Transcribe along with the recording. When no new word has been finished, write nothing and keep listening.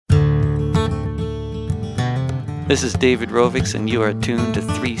This is David Rovix, and you are tuned to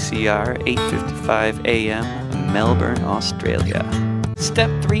 3CR 8:55 AM in Melbourne, Australia. Step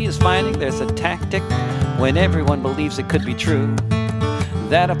 3 is finding there's a tactic when everyone believes it could be true.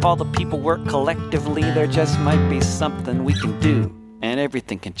 That if all the people work collectively, there just might be something we can do, and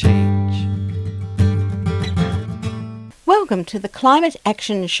everything can change. Welcome to the Climate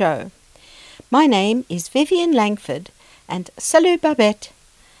Action Show. My name is Vivian Langford, and salut Babette.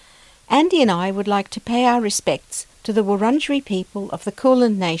 Andy and I would like to pay our respects to the Wurundjeri people of the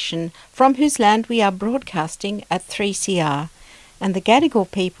Kulin Nation, from whose land we are broadcasting at 3CR, and the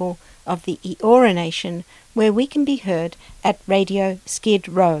Gadigal people of the Eora Nation, where we can be heard at Radio Skid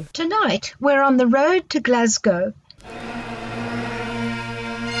Row. Tonight we're on the road to Glasgow.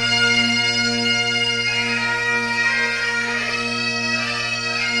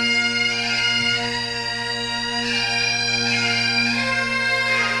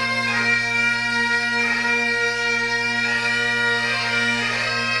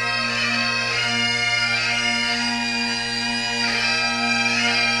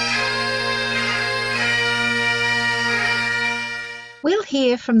 We'll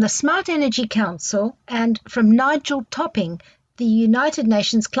hear from the Smart Energy Council and from Nigel Topping, the United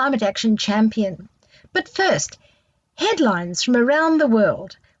Nations Climate Action Champion. But first, headlines from around the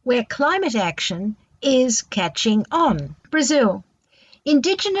world where climate action is catching on. Brazil.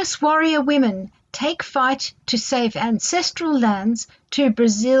 Indigenous warrior women take fight to save ancestral lands to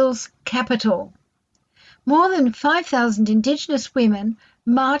Brazil's capital. More than 5,000 Indigenous women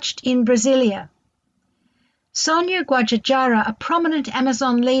marched in Brasilia. Sonia Guajajara, a prominent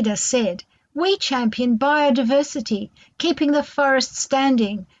Amazon leader, said, "We champion biodiversity, keeping the forest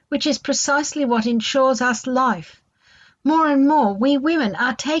standing, which is precisely what ensures us life. More and more, we women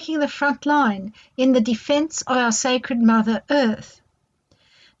are taking the front line in the defense of our sacred Mother Earth."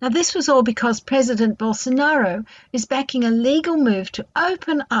 Now, this was all because President Bolsonaro is backing a legal move to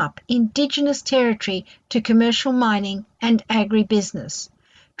open up Indigenous territory to commercial mining and agribusiness.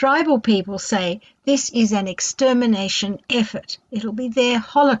 Tribal people say this is an extermination effort. It'll be their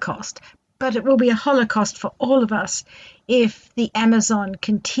Holocaust, but it will be a Holocaust for all of us if the Amazon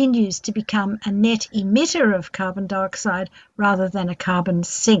continues to become a net emitter of carbon dioxide rather than a carbon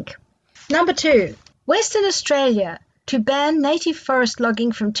sink. Number 2, Western Australia to ban native forest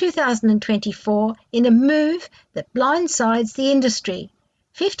logging from 2024 in a move that blindsides the industry.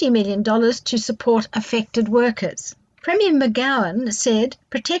 $50 million to support affected workers. Premier McGowan said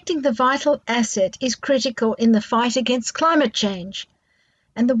protecting the vital asset is critical in the fight against climate change.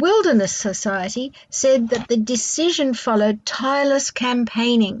 And the Wilderness Society said that the decision followed tireless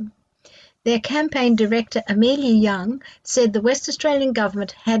campaigning. Their campaign director, Amelia Young, said the West Australian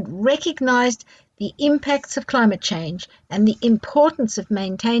government had recognised the impacts of climate change and the importance of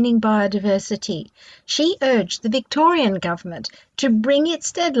maintaining biodiversity. She urged the Victorian government to bring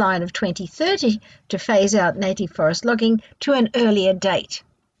its deadline of 2030 to phase out native forest logging to an earlier date.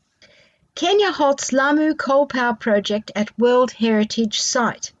 Kenya halts Lamu coal power project at World Heritage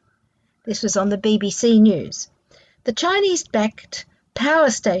Site. This was on the BBC News. The Chinese-backed power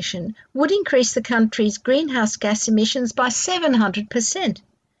station would increase the country's greenhouse gas emissions by 700%.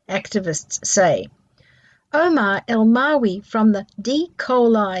 Activists say. Omar El-Mawi from the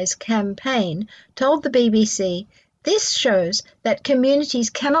Decoalise campaign told the BBC, "This shows that communities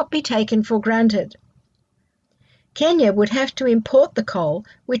cannot be taken for granted." Kenya would have to import the coal,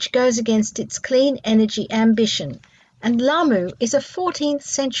 which goes against its clean energy ambition, and Lamu is a 14th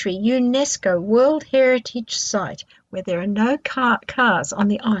century UNESCO World Heritage Site where there are no cars on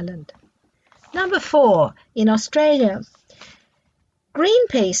the island. Number 4, in Australia.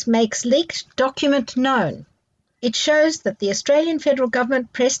 Greenpeace makes leaked document known. It shows that the Australian federal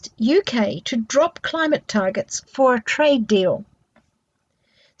government pressed UK to drop climate targets for a trade deal.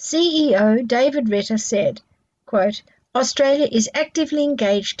 CEO David Ritter said, quote, "Australia is actively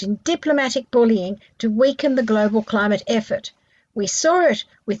engaged in diplomatic bullying to weaken the global climate effort. We saw it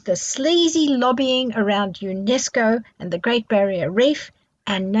with the sleazy lobbying around UNESCO and the Great Barrier Reef,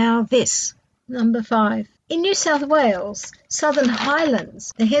 and now this." Number 5. In New South Wales, Southern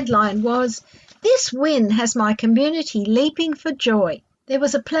Highlands, the headline was, "This win has my community leaping for joy." There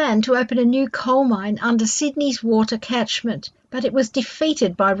was a plan to open a new coal mine under Sydney's water catchment, but it was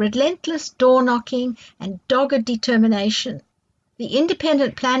defeated by relentless door-knocking and dogged determination. The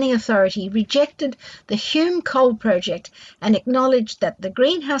Independent Planning Authority rejected the Hume Coal Project and acknowledged that the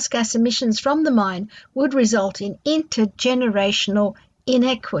greenhouse gas emissions from the mine would result in intergenerational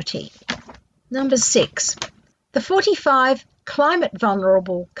inequity. Number 6. The 45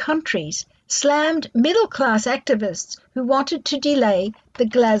 climate-vulnerable countries slammed middle-class activists who wanted to delay the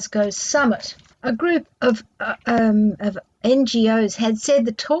Glasgow summit. A group of NGOs had said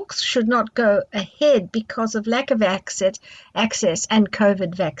the talks should not go ahead because of lack of access and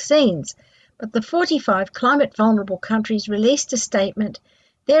COVID vaccines. But the 45 climate vulnerable countries released a statement.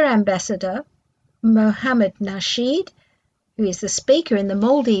 Their ambassador, Mohammed Nasheed, who is the speaker in the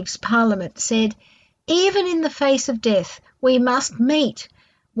Maldives Parliament, said, "Even in the face of death, we must meet.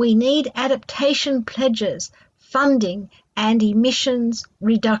 We need adaptation pledges, funding, and emissions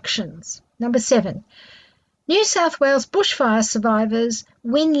reductions." Number 7. New South Wales bushfire survivors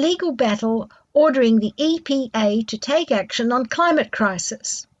win legal battle ordering the EPA to take action on climate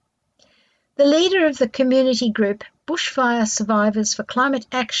crisis. The leader of the community group Bushfire Survivors for Climate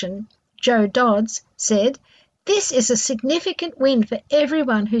Action, Joe Dodds, said, "This is a significant win for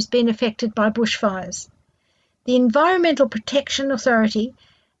everyone who's been affected by bushfires. The Environmental Protection Authority,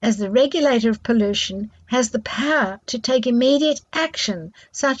 as the regulator of pollution, has the power to take immediate action,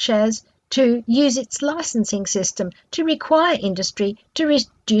 such as to use its licensing system to require industry to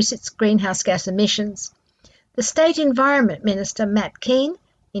reduce its greenhouse gas emissions." The State Environment Minister, Matt Keane,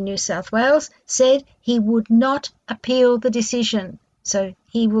 in New South Wales, said he would not appeal the decision, so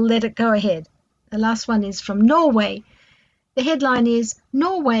he will let it go ahead. The last one is from Norway. The headline is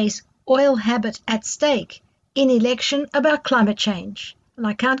 "Norway's Oil Habit at Stake in Election About Climate Change." And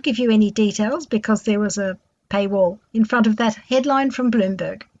I can't give you any details because there was a paywall in front of that headline from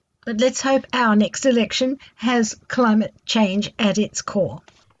Bloomberg. But let's hope our next election has climate change at its core.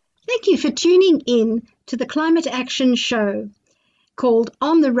 Thank you for tuning in to the Climate Action Show called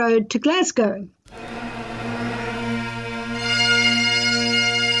On the Road to Glasgow.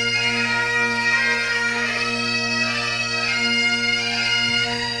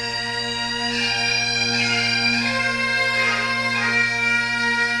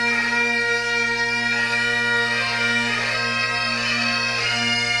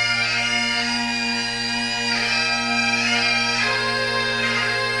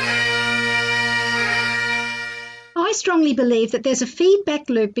 I strongly believe that there's a feedback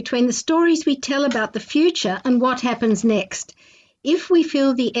loop between the stories we tell about the future and what happens next. If we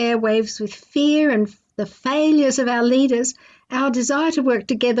fill the airwaves with fear and the failures of our leaders, our desire to work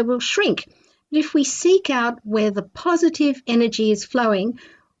together will shrink. But if we seek out where the positive energy is flowing,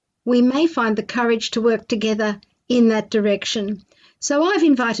 we may find the courage to work together in that direction. So I've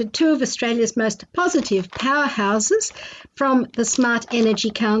invited two of Australia's most positive powerhouses from the Smart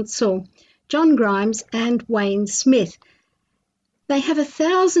Energy Council, John Grimes and Wayne Smith. They have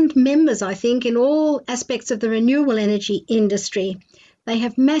 1,000 members, I think, in all aspects of the renewable energy industry. They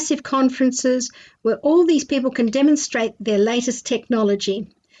have massive conferences where all these people can demonstrate their latest technology.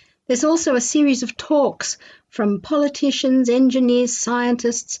 There's also a series of talks from politicians, engineers,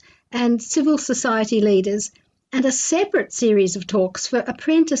 scientists, and civil society leaders, and a separate series of talks for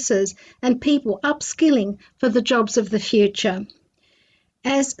apprentices and people upskilling for the jobs of the future.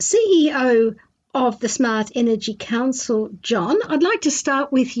 As CEO of the Smart Energy Council, John, I'd like to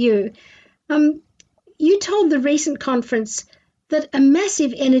start with you. You told the recent conference that a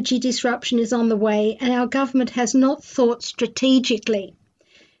massive energy disruption is on the way and our government has not thought strategically.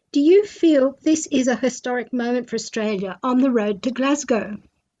 Do you feel this is a historic moment for Australia on the road to Glasgow?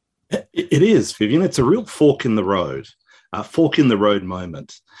 It is, Vivian. It's a real fork in the road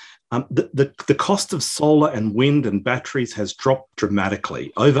moment. The cost of solar and wind and batteries has dropped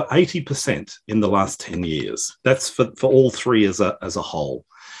dramatically, over 80% in the last 10 years. That's for all three as a whole.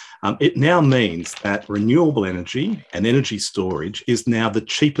 It now means that renewable energy and energy storage is now the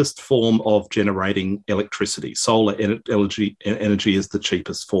cheapest form of generating electricity. Solar energy is the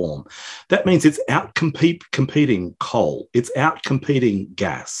cheapest form. That means it's competing coal. It's competing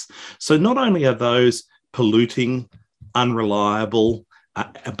gas. So not only are those polluting, unreliable,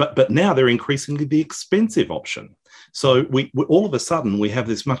 but now they're increasingly the expensive option. So we all of a sudden we have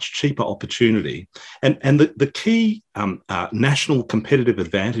this much cheaper opportunity, and the key national competitive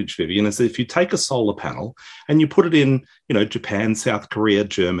advantage, Vivian, is that if you take a solar panel and you put it in, Japan, South Korea,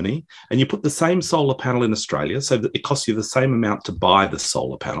 Germany, and you put the same solar panel in Australia, so that it costs you the same amount to buy the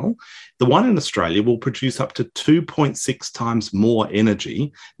solar panel, the one in Australia will produce up to 2.6 times more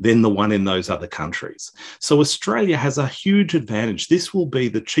energy than the one in those other countries. So Australia has a huge advantage. This will be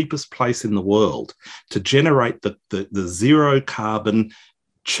the cheapest place in the world to generate the zero carbon,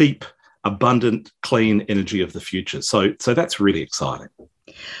 cheap, abundant, clean energy of the future. So that's really exciting.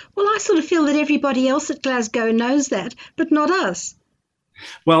 Well, I sort of feel that everybody else at Glasgow knows that, but not us.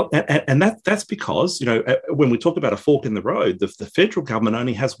 Well, and that's because, when we talk about a fork in the road, the federal government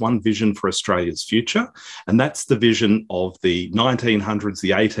only has one vision for Australia's future, and that's the vision of the 1900s,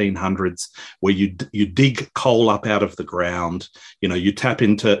 the 1800s, where you dig coal up out of the ground, you tap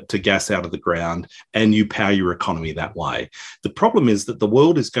into gas out of the ground, and you power your economy that way. The problem is that the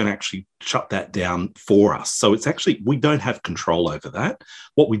world is going to actually shut that down for us. So it's actually, we don't have control over that.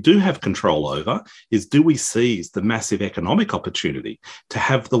 What we do have control over is, do we seize the massive economic opportunity to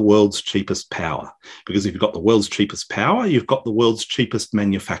have the world's cheapest power? Because if you've got the world's cheapest power, you've got the world's cheapest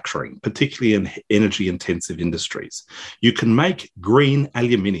manufacturing, particularly in energy intensive industries. You can make green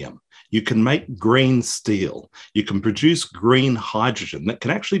aluminium. You can make green steel. You can produce green hydrogen that can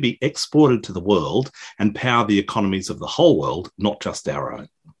actually be exported to the world and power the economies of the whole world, not just our own.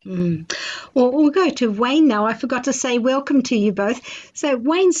 Well, we'll go to Wayne now. I forgot to say welcome to you both. So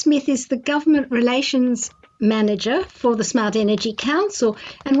Wayne Smith is the Government Relations Manager for the Smart Energy Council.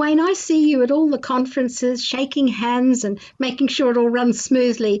 And Wayne, I see you at all the conferences, shaking hands and making sure it all runs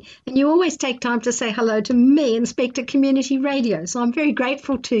smoothly. And you always take time to say hello to me and speak to community radio. So I'm very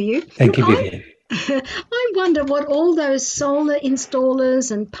grateful to you. Thank you, Vivian. I wonder what all those solar installers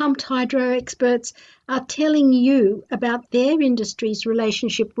and pumped hydro experts are telling you about their industry's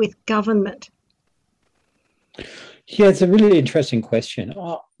relationship with government. Yeah, it's a really interesting question.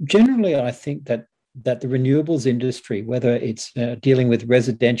 Generally, I think that the renewables industry, whether it's dealing with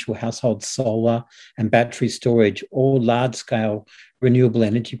residential household solar and battery storage or large-scale renewable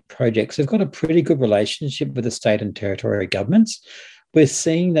energy projects, have got a pretty good relationship with the state and territory governments. We're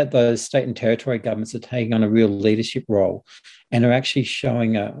seeing that those state and territory governments are taking on a real leadership role and are actually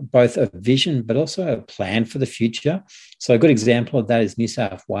showing both a vision but also a plan for the future. So a good example of that is New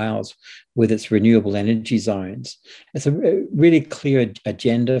South Wales with its renewable energy zones. It's a really clear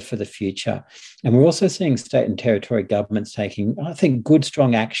agenda for the future. And we're also seeing state and territory governments taking, I think, good,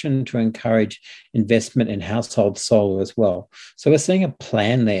 strong action to encourage investment in household solar as well. So we're seeing a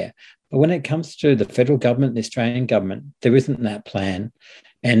plan there. But when it comes to the federal government, the Australian government, there isn't that plan.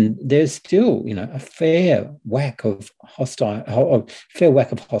 And there's still, a fair whack of hostility,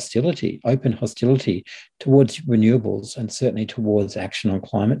 open hostility towards renewables and certainly towards action on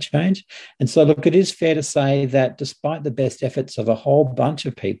climate change. And so, look, it is fair to say that despite the best efforts of a whole bunch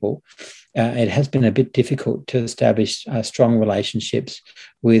of people, it has been a bit difficult to establish strong relationships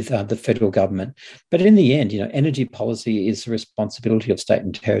with the federal government. But in the end, energy policy is the responsibility of state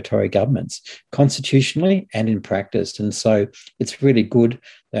and territory governments, constitutionally and in practice. And so it's really good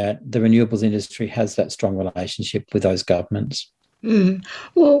that the renewables industry has that strong relationship with those governments.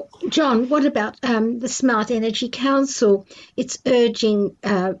 Well, John, what about the Smart Energy Council? It's urging,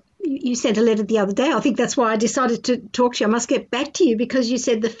 you sent a letter the other day. I think that's why I decided to talk to you. I must get back to you because you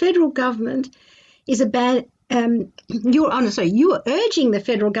said the federal government is you were urging the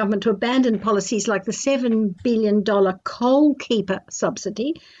federal government to abandon policies like the $7 billion coal keeper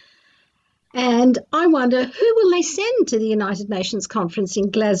subsidy. And I wonder, who will they send to the United Nations conference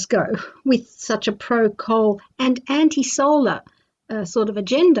in Glasgow with such a pro-coal and anti-solar sort of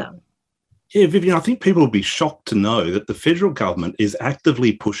agenda? Yeah, Vivian, I think people will be shocked to know that the federal government is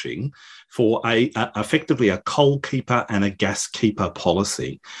actively pushing for effectively a coal keeper and a gas keeper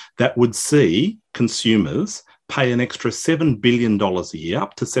policy that would see consumers pay an extra $7 billion a year,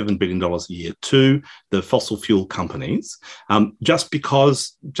 up to $7 billion a year to the fossil fuel companies, just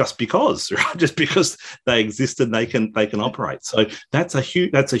because they exist and they can operate. So that's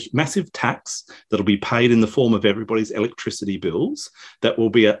a massive tax that'll be paid in the form of everybody's electricity bills. That will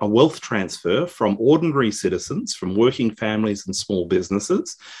be a wealth transfer from ordinary citizens, from working families and small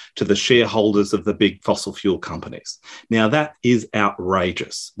businesses, to the shareholders of the big fossil fuel companies. Now that is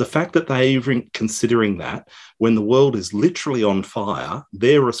outrageous. The fact that they're even considering that, when the world is literally on fire,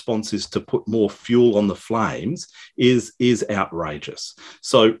 their response is to put more fuel on the flames is outrageous.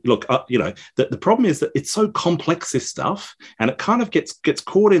 So look, the problem is that it's so complex, this stuff, and it kind of gets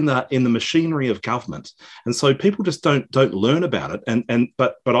caught in the machinery of government, and so people just don't learn about it.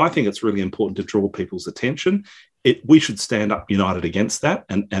 But I think it's really important to draw people's attention. We should stand up united against that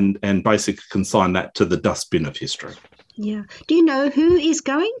and basically consign that to the dustbin of history. Yeah. Do you know who is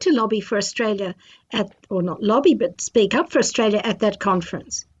going to lobby for Australia or not lobby, but speak up for Australia at that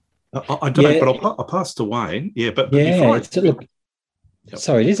conference? I don't know, but I'll pass to Wayne. Yeah, but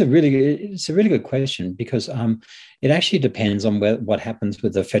Sorry, it's a really good question because it actually depends on what happens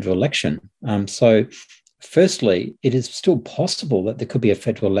with the federal election. So Firstly, it is still possible that there could be a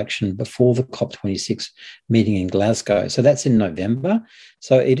federal election before the COP26 meeting in Glasgow. So that's in November.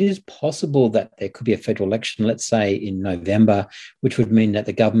 So it is possible that there could be a federal election, let's say in November, which would mean that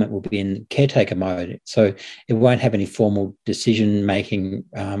the government will be in caretaker mode. So it won't have any formal decision-making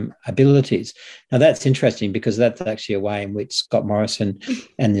abilities. Now, that's interesting because that's actually a way in which Scott Morrison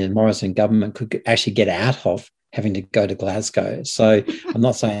and the Morrison government could actually get out of having to go to Glasgow. So I'm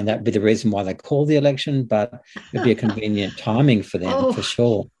not saying that would be the reason why they call the election, but it'd be a convenient timing for them for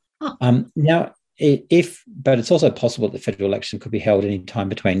sure. Now, but it's also possible that the federal election could be held any time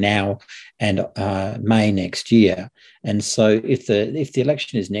between now and May next year. And so if the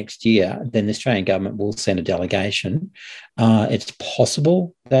election is next year, then the Australian government will send a delegation. It's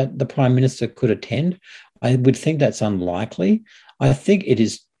possible that the Prime Minister could attend. I would think that's unlikely. I think it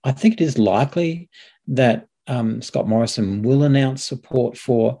is likely that Scott Morrison will announce support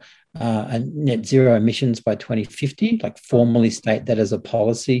for net zero emissions by 2050, like formally state that as a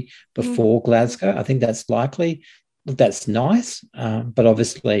policy before Glasgow. I think that's likely. That's nice, but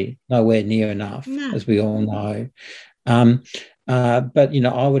obviously nowhere near enough, as we all know. But,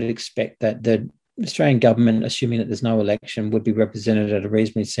 I would expect that the Australian government, assuming that there's no election, would be represented at a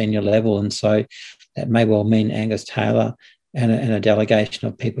reasonably senior level. And so that may well mean Angus Taylor and a delegation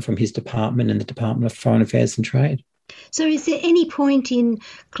of people from his department and the Department of Foreign Affairs and Trade. So is there any point in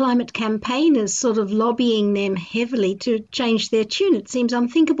climate campaigners sort of lobbying them heavily to change their tune? It seems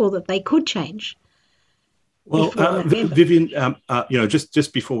unthinkable that they could change. Well, Vivian,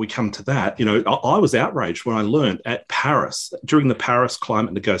 just before we come to that, I was outraged when I learned at Paris, during the Paris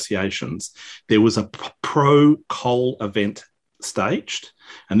climate negotiations, there was a pro-coal event staged.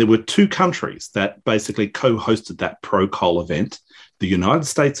 And there were two countries that basically co-hosted that pro-coal event, the United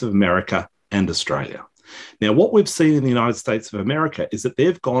States of America and Australia. Now, what we've seen in the United States of America is that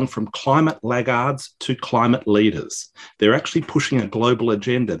they've gone from climate laggards to climate leaders. They're actually pushing a global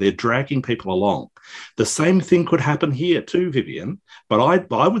agenda. They're dragging people along. The same thing could happen here too, Vivian, but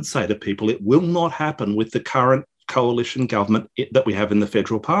I would say to people it will not happen with the current coalition government that we have in the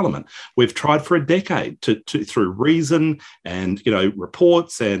federal parliament. We've tried for a decade to through reason and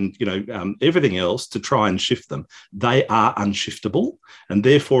reports and everything else to try and shift them. They are unshiftable, and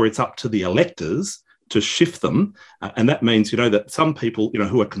therefore it's up to the electors to shift them. And that means that some people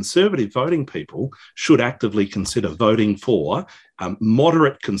who are conservative voting people should actively consider voting for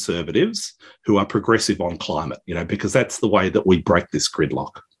moderate conservatives who are progressive on climate. Because that's the way that we break this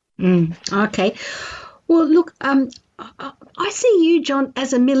gridlock. Okay. Well, look, I see you, John,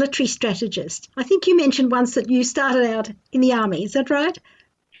 as a military strategist. I think you mentioned once that you started out in the army. Is that right?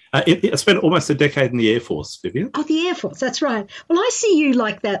 I spent almost a decade in the Air Force, Vivian. Oh, the Air Force, that's right. Well, I see you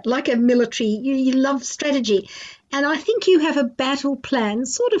like that, like a military. You love strategy. And I think you have a battle plan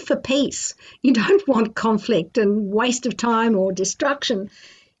sort of for peace. You don't want conflict and waste of time or destruction.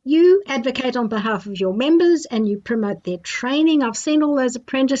 You advocate on behalf of your members and you promote their training. I've seen all those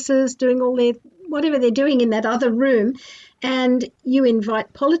apprentices doing all their whatever they're doing in that other room, and you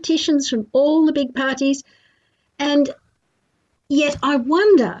invite politicians from all the big parties. And yet I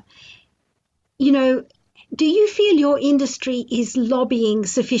wonder, do you feel your industry is lobbying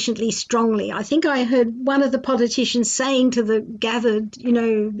sufficiently strongly? I think I heard one of the politicians saying to the gathered,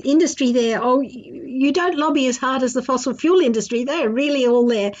 industry there, oh, you don't lobby as hard as the fossil fuel industry. They're really all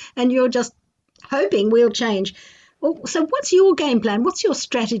there, and you're just hoping we'll change. So what's your game plan? What's your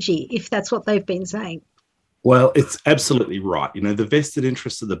strategy if that's what they've been saying? Well, it's absolutely right. The vested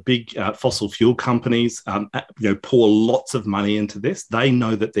interests of the big fossil fuel companies, pour lots of money into this. They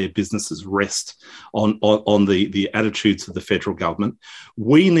know that their businesses rest on the attitudes of the federal government.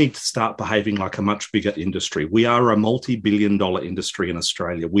 We need to start behaving like a much bigger industry. We are a multi-billion-dollar industry in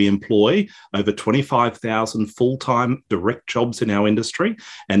Australia. We employ over 25,000 full-time direct jobs in our industry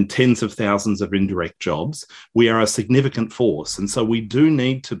and tens of thousands of indirect jobs. We are a significant force, and so we do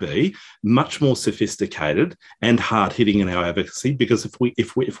need to be much more sophisticated and hard-hitting in our advocacy, because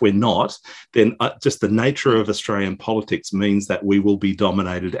if we're not, then just the nature of Australian politics means that we will be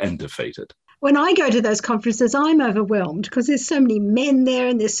dominated and defeated. When I go to those conferences, I'm overwhelmed because there's so many men there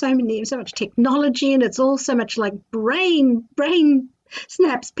and there's so much technology, and it's all so much like brain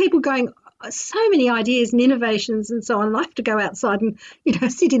snaps, people going, so many ideas and innovations and so on. And I have to go outside and,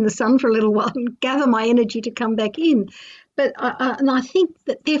 sit in the sun for a little while and gather my energy to come back in. But and I think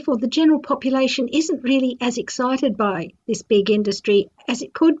that therefore the general population isn't really as excited by this big industry as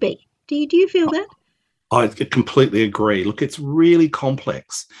it could be. Do you feel that? I completely agree. Look, it's really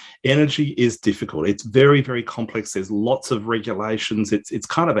complex. Energy is difficult. It's very, very complex. There's lots of regulations. It's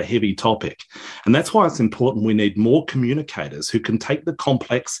kind of a heavy topic. And that's why it's important we need more communicators who can take the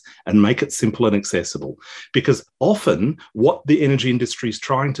complex and make it simple and accessible. Because often what the energy industry is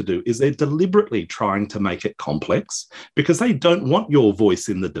trying to do is they're deliberately trying to make it complex because they don't want your voice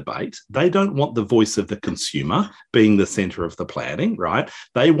in the debate. They don't want the voice of the consumer being the centre of the planning, right?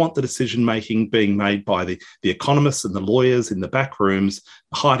 They want the decision-making being made by the economists and the lawyers in the back rooms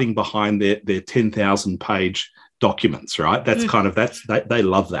hiding behind their 10,000-page documents, right? They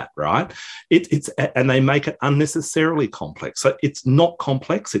love that, right? And they make it unnecessarily complex. So it's not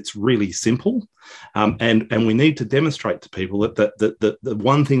complex, it's really simple. And we need to demonstrate to people that the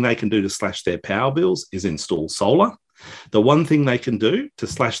one thing they can do to slash their power bills is install solar. The one thing they can do to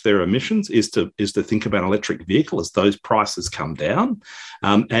slash their emissions is to think about an electric vehicle as those prices come down,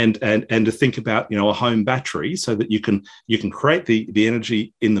 and to think about a home battery so that you can create the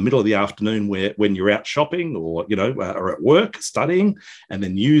energy in the middle of the afternoon when you're out shopping or or at work studying, and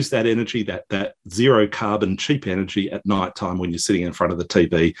then use that energy, that zero carbon cheap energy at night time when you're sitting in front of the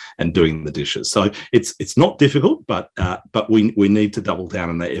TV and doing the dishes. So it's not difficult, but we need to double down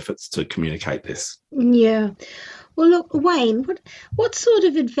on the efforts to communicate this. Yeah. Well, look, Wayne, what sort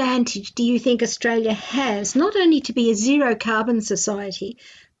of advantage do you think Australia has, not only to be a zero carbon society,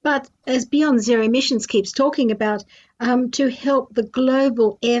 but as Beyond Zero Emissions keeps talking about, to help the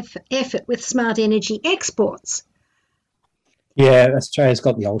global effort with smart energy exports? Yeah, Australia's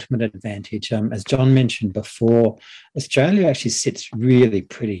got the ultimate advantage. As John mentioned before, Australia actually sits really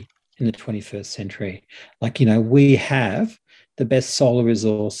pretty in the 21st century. We have the best solar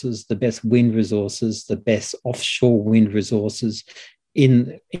resources, the best wind resources, the best offshore wind resources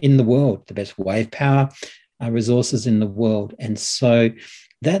in the world, the best wave power resources in the world. And so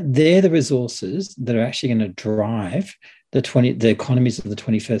they're the resources that are actually going to drive the economies of the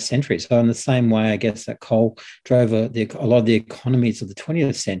 21st century. So in the same way, I guess, that coal drove a lot of the economies of the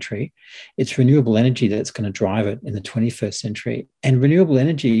 20th century, it's renewable energy that's going to drive it in the 21st century. And renewable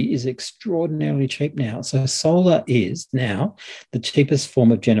energy is extraordinarily cheap now. So solar is now the cheapest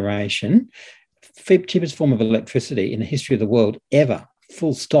form of generation, cheapest form of electricity in the history of the world ever.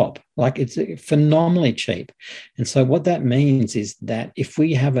 Full stop. It's phenomenally cheap. And so what that means is that if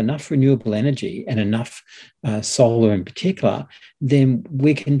we have enough renewable energy and enough solar in particular, then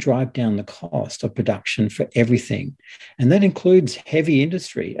we can drive down the cost of production for everything. And that includes heavy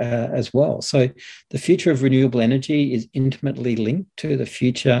industry as well. So the future of renewable energy is intimately linked to the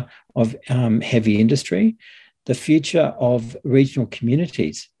future of heavy industry. The future of regional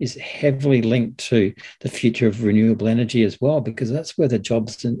communities is heavily linked to the future of renewable energy as well, because that's where the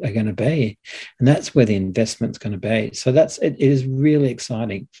jobs are going to be, and that's where the investment's going to be. So it is really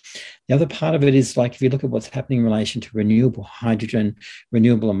exciting. The other part of it is, if you look at what's happening in relation to renewable hydrogen,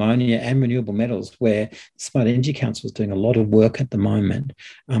 renewable ammonia, and renewable metals, where Smart Energy Council is doing a lot of work at the moment.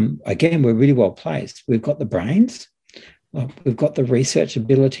 Again, we're really well placed. We've got the brains. We've got the research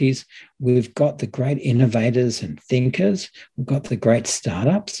abilities, we've got the great innovators and thinkers, we've got the great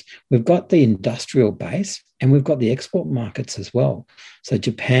startups, we've got the industrial base, and we've got the export markets as well. So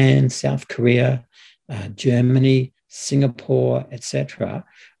Japan, South Korea, Germany, Singapore, etc.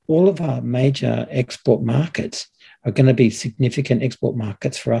 All of our major export markets are going to be significant export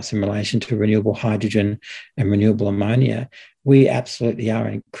markets for us in relation to renewable hydrogen and renewable ammonia. We absolutely are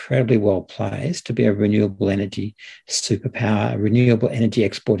incredibly well placed to be a renewable energy superpower, a renewable energy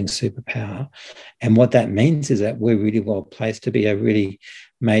exporting superpower. And what that means is that we're really well placed to be a really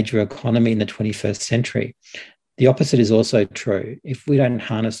major economy in the 21st century. The opposite is also true. If we don't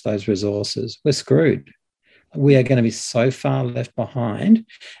harness those resources, we're screwed. We are going to be so far left behind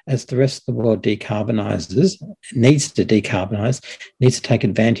as the rest of the world decarbonizes, needs to decarbonize, needs to take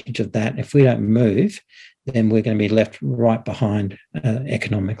advantage of that. If we don't move, then we're going to be left right behind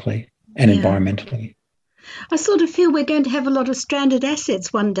economically and environmentally. I sort of feel we're going to have a lot of stranded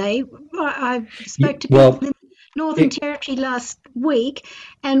assets one day. I spoke to people in the Northern Territory last week,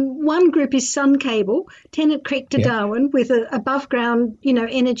 and one group is Sun Cable, Tennant Creek to Darwin, with an above ground,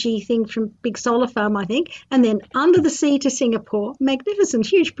 energy thing from big solar farm, I think, and then under the sea to Singapore. Magnificent,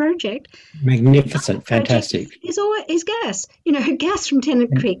 huge project. Magnificent, fantastic. Is gas, gas from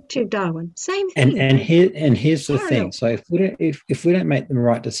Tennant Creek to Darwin. Same thing. And here's the thing. So if we don't make the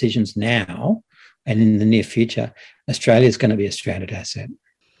right decisions now and in the near future, Australia is going to be a stranded asset.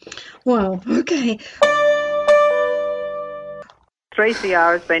 Wow. Okay.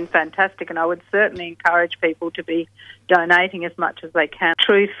 3CR has been fantastic, and I would certainly encourage people to be donating as much as they can.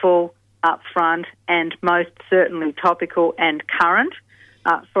 Truthful, upfront, and most certainly topical and current.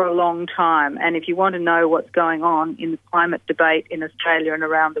 for a long time. And if you want to know what's going on in the climate debate in Australia and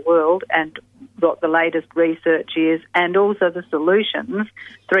around the world and what the latest research is and also the solutions,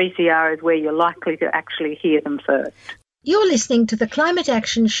 3CR is where you're likely to actually hear them first. You're listening to the Climate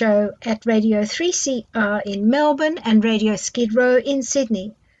Action Show at Radio 3CR in Melbourne and Radio Skid Row in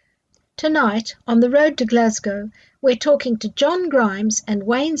Sydney. Tonight, on the road to Glasgow, we're talking to John Grimes and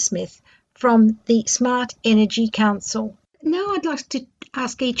Wayne Smith from the Smart Energy Council. Now I'd like to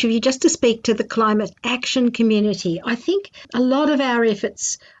ask each of you just to speak to the climate action community. I think a lot of our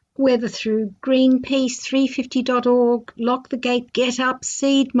efforts, whether through Greenpeace, 350.org, Lock the Gate, Get Up,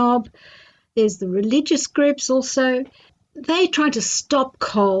 Seed Mob, there's the religious groups also, they try to stop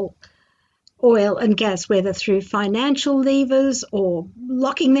coal, oil and gas, whether through financial levers or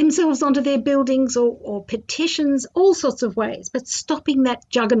locking themselves onto their buildings or petitions, all sorts of ways, but stopping that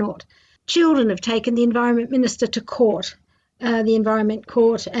juggernaut. Children have taken the Environment Minister to court, the Environment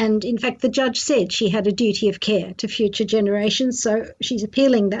Court, and in fact the judge said she had a duty of care to future generations, so she's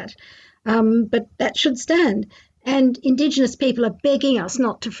appealing that. But that should stand. And Indigenous people are begging us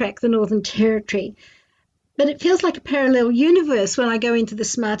not to frack the Northern Territory. But it feels like a parallel universe when I go into the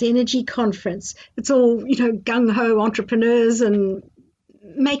Smart Energy Conference. It's all, gung-ho entrepreneurs and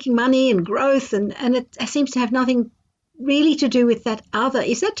making money and growth, and it seems to have nothing really to do with that other.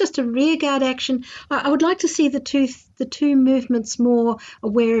 Is that just a rearguard action? I would like to see the two movements more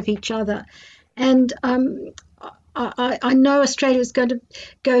aware of each other. And I know Australia is going to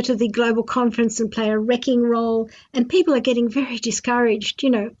go to the global conference and play a wrecking role, and people are getting very discouraged.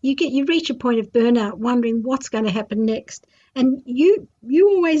 You reach a point of burnout, wondering what's going to happen next. And you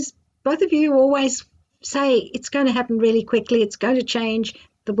always, both of you always say it's going to happen really quickly. It's going to change.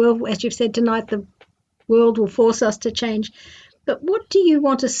 The world, as you've said tonight, the world will force us to change. But what do you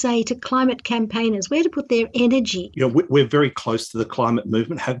want to say to climate campaigners? Where to put their energy? We're very close to the climate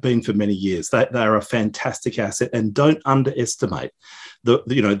movement, have been for many years. They are a fantastic asset, and don't underestimate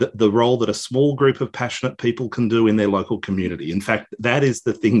the role that a small group of passionate people can do in their local community. In fact, that is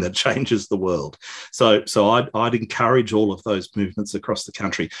the thing that changes the world. So I'd encourage all of those movements across the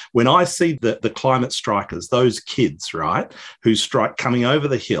country. When I see the climate strikers, those kids, right, who strike coming over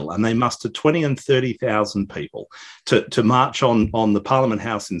the hill, and they muster 20 and 30,000 people to march on the Parliament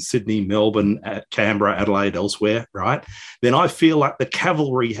House in Sydney, Melbourne, Canberra, Adelaide, elsewhere, right, then I feel like the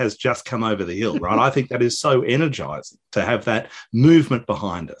cavalry has just come over the hill, right? I think that is so energising to have that movement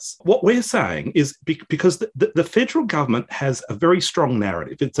behind us. What we're saying is because the federal government has a very strong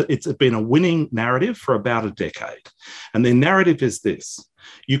narrative. It's been a winning narrative for about a decade. And their narrative is this: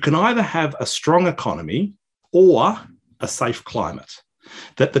 you can either have a strong economy or a safe climate.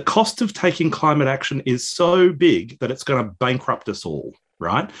 That the cost of taking climate action is so big that it's going to bankrupt us all,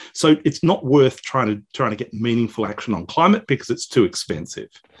 right? So it's not worth trying to get meaningful action on climate because it's too expensive.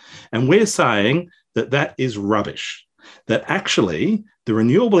 And we're saying that is rubbish. That actually the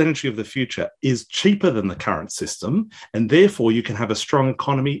renewable energy of the future is cheaper than the current system, and therefore you can have a strong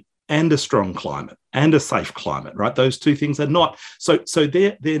economy and a strong climate and a safe climate, right? Those two things are not. So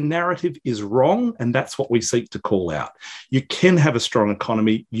their narrative is wrong, and that's what we seek to call out. You can have a strong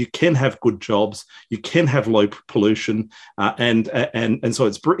economy, you can have good jobs, you can have low pollution, and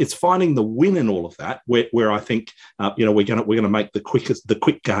so it's finding the win in all of that. Where I think we're going to make the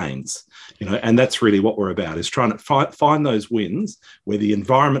quick gains, and that's really what we're about, is trying to find those wins where the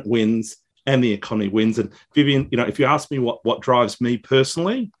environment wins and the economy wins. And Vivian, if you ask me what drives me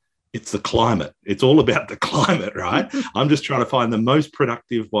personally, it's the climate. It's all about the climate, right? I'm just trying to find the most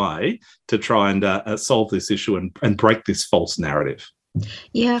productive way to try and solve this issue and break this false narrative.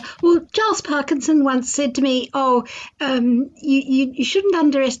 Yeah. Well, Giles Parkinson once said to me, you shouldn't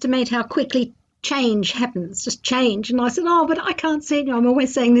underestimate how quickly change happens, just change. And I said, but I can't see it. I'm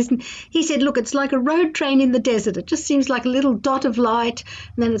always saying this. And he said, look, it's like a road train in the desert. It just seems like a little dot of light,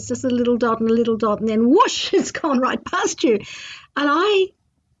 and then it's just a little dot and a little dot, and then whoosh, it's gone right past you. And I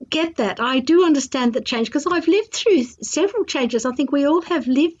get that. I do understand that change, because I've lived through several changes. I think we all have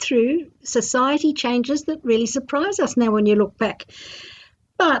lived through society changes that really surprise us now when you look back.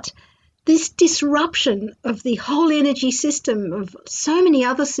 But this disruption of the whole energy system, of so many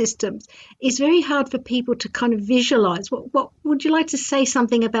other systems, is very hard for people to kind of visualize. What would you like to say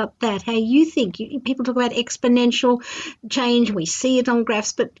something about that? How you think? People talk about exponential change. We see it on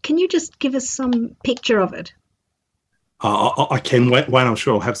graphs, but can you just give us some picture of it? I can. Wayne, I'm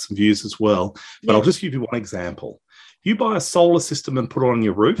sure I'll have some views as well, but I'll just give you one example. You buy a solar system and put it on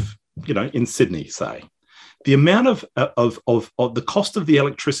your roof, in Sydney, say. the amount of the cost of the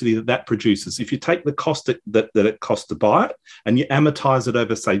electricity that produces, if you take the cost that it costs to buy it and you amortize it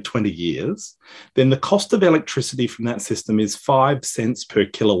over, say, 20 years, then the cost of electricity from that system is 5 cents per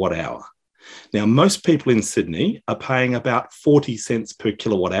kilowatt hour. Now, most people in Sydney are paying about 40 cents per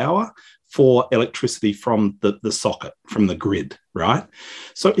kilowatt hour for electricity from the socket, from the grid, right?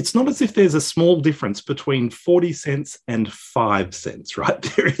 So it's not as if there's a small difference between 40 cents and 5 cents, right?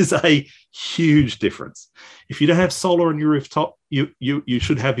 There is a huge difference. If you don't have solar on your rooftop, you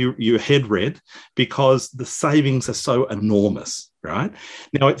should have your head read, because the savings are so enormous, right?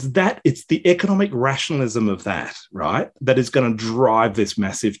 Now, it's the economic rationalism of that, right, that is going to drive this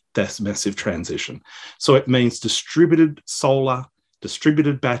massive transition. So it means distributed solar,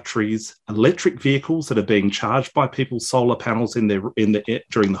 distributed batteries, electric vehicles that are being charged by people's solar panels when they're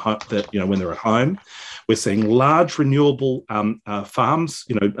at home. We're seeing large renewable farms,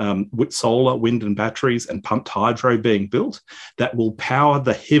 with solar, wind, and batteries and pumped hydro being built that will power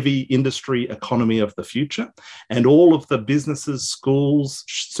the heavy industry economy of the future, and all of the businesses, schools,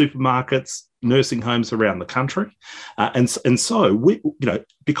 supermarkets, nursing homes around the country. And so we,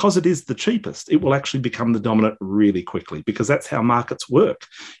 because it is the cheapest, it will actually become the dominant really quickly, because that's how markets work.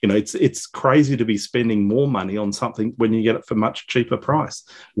 It's crazy to be spending more money on something when you get it for much cheaper price.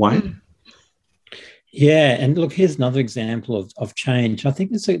 Wayne? Yeah, and look, here's another example of change. I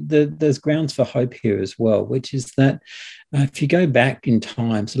think there's grounds for hope here as well, which is that if you go back in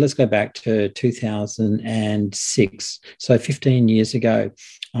time, so let's go back to 2006, so 15 years ago,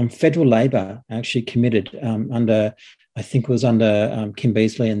 federal Labor actually committed under, I think it was under Kim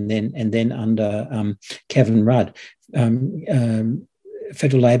Beazley and then under Kevin Rudd,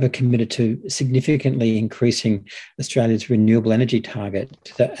 federal Labor committed to significantly increasing Australia's renewable energy target.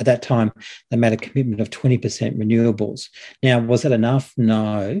 At that time, they made a commitment of 20% renewables. Now, was that enough?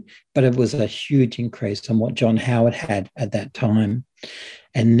 No, but it was a huge increase on what John Howard had at that time.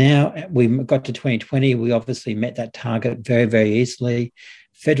 And now we got to 2020, we obviously met that target very, very easily.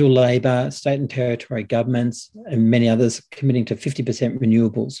 Federal Labor, state and territory governments, and many others committing to 50%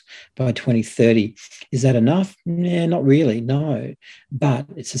 renewables by 2030. Is that enough? Yeah, not really, no. But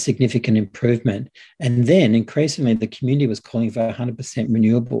it's a significant improvement. And then increasingly, the community was calling for 100%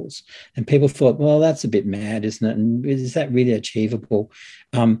 renewables. And people thought, well, that's a bit mad, isn't it? And is that really achievable?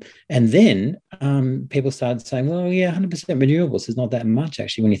 And then people started saying, well, yeah, 100% renewables is not that much,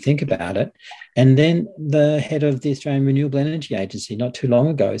 actually, when you think about it. And then the head of the Australian Renewable Energy Agency not too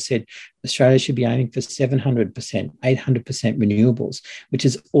long ago said Australia should be aiming for 700%, 800% renewables, which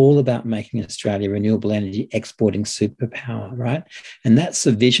is all about making Australia renewable energy exporting superpower, right? And that's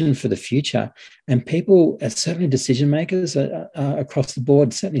the vision for the future. And people, certainly decision makers across the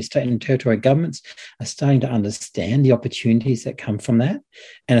board, certainly state and territory governments, are starting to understand the opportunities that come from that,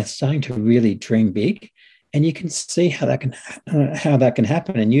 and are starting to really dream big. And you can see how that can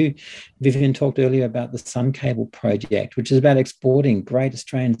happen. And you, Vivian, talked earlier about the Sun Cable project, which is about exporting great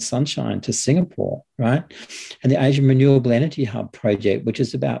Australian sunshine to Singapore, right? And the Asian Renewable Energy Hub project, which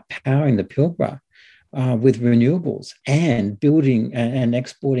is about powering the Pilbara with renewables and building and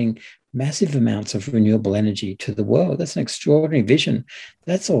exporting massive amounts of renewable energy to the world. That's an extraordinary vision.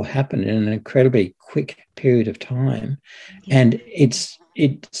 That's all happened in an incredibly quick period of time. And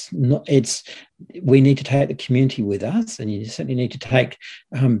we need to take the community with us, and you certainly need to take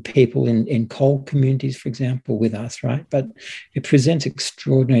people in coal communities, for example, with us, right? But it presents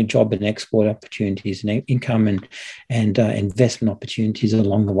extraordinary job and export opportunities and income and investment opportunities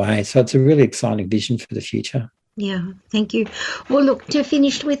along the way. So it's a really exciting vision for the future. Yeah, thank you. Well, look, to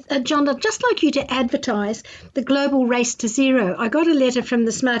finish with, John, I'd just like you to advertise the Global Race to Zero. I got a letter from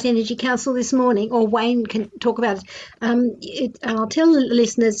the Smart Energy Council this morning, or Wayne can talk about it. I'll tell the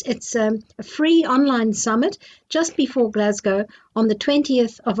listeners it's a free online summit just before Glasgow on the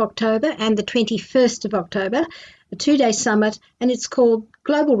 20th of October and the 21st of October, a 2-day summit, and it's called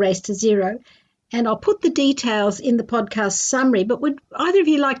Global Race to Zero. And I'll put the details in the podcast summary, but would either of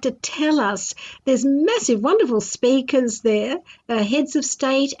you like to tell us, there's massive, wonderful speakers there, heads of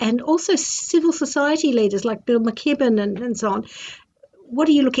state, and also civil society leaders like Bill McKibben and so on. What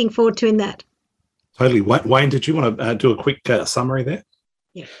are you looking forward to in that? Totally. Wayne, did you want to do a quick summary there?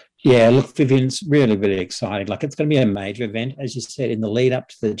 Yeah, look, Vivian's really, really exciting. Like, it's going to be a major event, as you said, in the lead up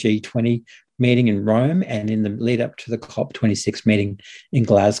to the G20 meeting in Rome and in the lead up to the COP26 meeting in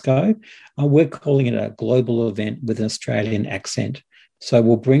Glasgow. We're calling it a global event with an Australian accent. So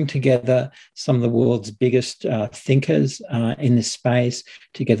we'll bring together some of the world's biggest thinkers in this space,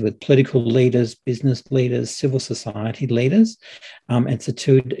 together with political leaders, business leaders, civil society leaders. It's a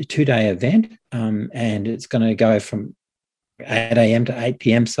two-day event, and it's going to go from 8 a.m. to 8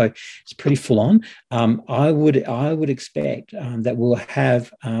 p.m. So it's pretty full on. I would expect that we'll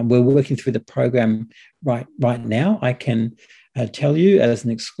have. We're working through the program right now. I can tell you as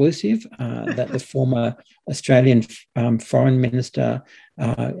an exclusive that the former Australian Foreign Minister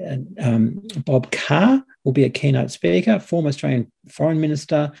Bob Carr will be a keynote speaker. Former Australian Foreign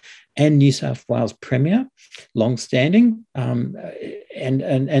Minister and New South Wales Premier, long-standing,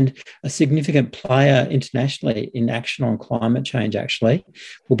 and a significant player internationally in action on climate change, actually,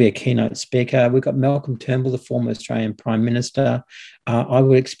 will be a keynote speaker. We've got Malcolm Turnbull, the former Australian Prime Minister. I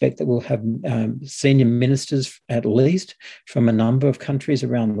would expect that we'll have senior ministers, at least, from a number of countries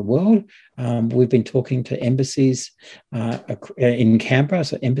around the world. We've been talking to embassies in Canberra,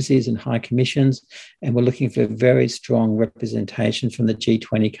 so embassies and high commissions, and we're looking for very strong representation from the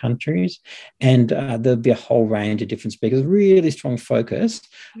G20 countries. And there'll be a whole range of different speakers, really strong focus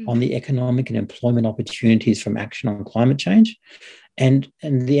on the economic and employment opportunities from action on climate change. And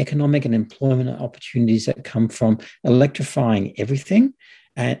the economic and employment opportunities that come from electrifying everything,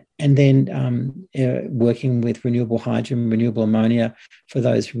 and then working with renewable hydrogen, renewable ammonia for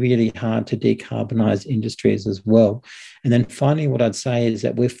those really hard to decarbonise industries as well. And then finally, what I'd say is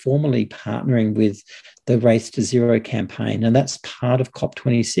that we're formally partnering with the Race to Zero campaign, and that's part of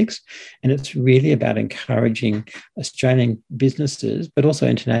COP26. And it's really about encouraging Australian businesses, but also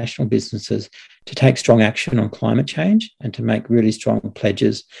international businesses, to take strong action on climate change and to make really strong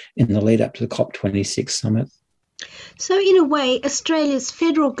pledges in the lead up to the COP26 summit. So in a way, Australia's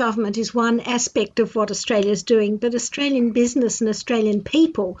federal government is one aspect of what Australia's doing, but Australian business and Australian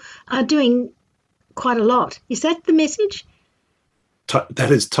people are doing quite a lot. Is that the message?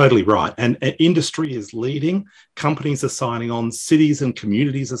 That is totally right. And industry is leading. Companies are signing on. Cities and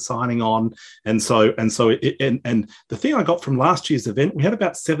communities are signing on. And the thing I got from last year's event, we had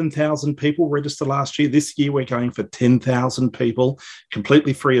about 7,000 people register last year. This year, we're going for 10,000 people,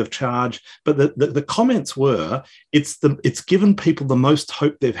 completely free of charge. But the comments were, it's given people the most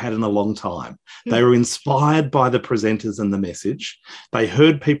hope they've had in a long time. They were inspired by the presenters and the message. They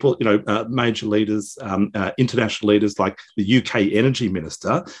heard people, major leaders, international leaders like the UK Energy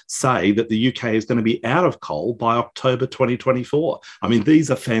Minister say that the UK is going to be out of coal by October 2024. I mean,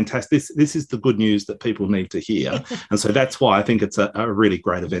 these are fantastic. This is the good news that people need to hear. And so that's why I think it's a really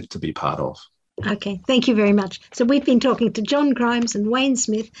great event to be part of. Okay, thank you very much. So we've been talking to John Grimes and Wayne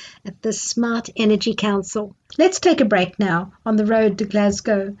Smith at the Smart Energy Council. Let's take a break now on the road to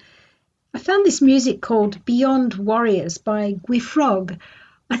Glasgow. I found this music called Beyond Warriors by Guifrog.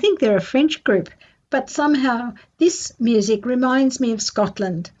 I think they're a French group, but somehow this music reminds me of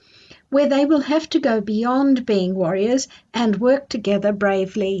Scotland, where they will have to go beyond being warriors and work together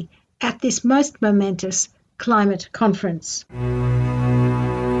bravely at this most momentous climate conference.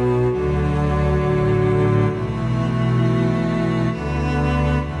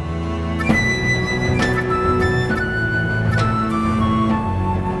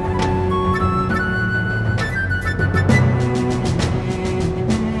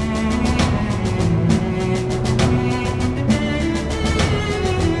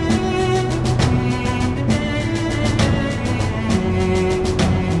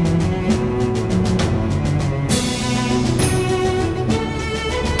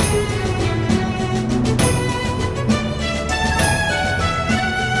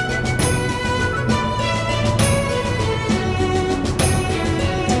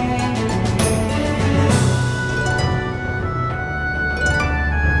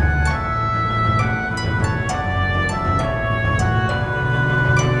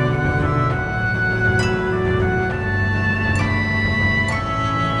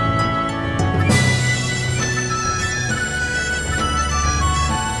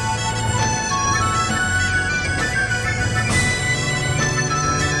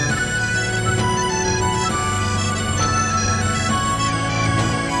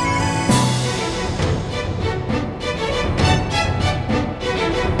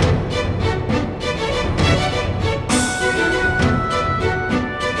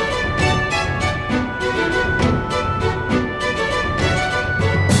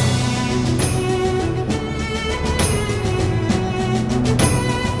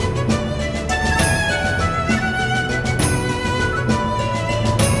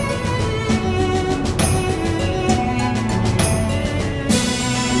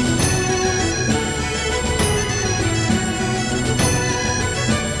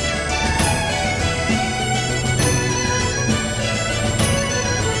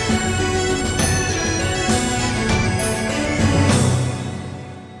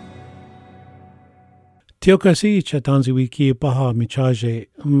 Tiokasi Chatanziwiki Baha Michaje.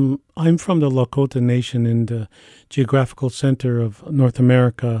 I'm from the Lakota Nation in the geographical center of North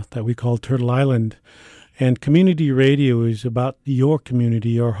America that we call Turtle Island. And community radio is about your community,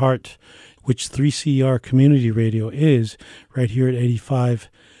 your heart, which 3CR Community Radio is right here at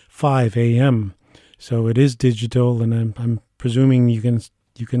 85.5 AM. So it is digital, and I'm presuming you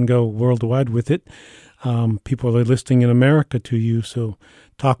can go worldwide with it. People are listening in America to you, so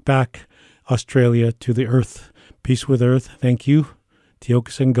talk back, Australia, to the earth. Peace with earth. Thank you.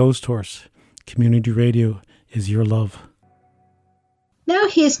 Tiokasin Ghost Horse. Community radio is your love. Now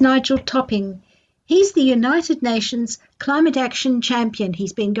here's Nigel Topping. He's the United Nations Climate Action Champion.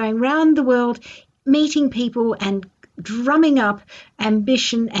 He's been going round the world, meeting people and drumming up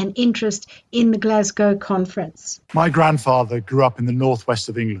ambition and interest in the Glasgow conference. My grandfather grew up in the northwest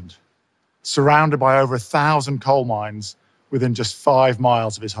of England, surrounded by over 1,000 coal mines within just 5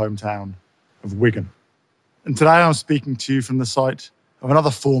 miles of his hometown of Wigan. And today I'm speaking to you from the site of another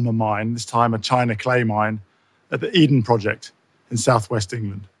former mine, this time a China clay mine, at the Eden Project in southwest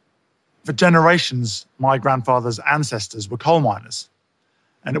England. For generations, my grandfather's ancestors were coal miners,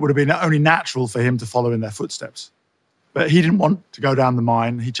 and it would have been only natural for him to follow in their footsteps. But he didn't want to go down the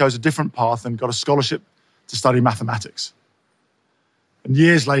mine. He chose a different path and got a scholarship to study mathematics. And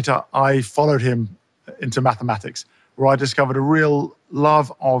years later, I followed him into mathematics, where I discovered a real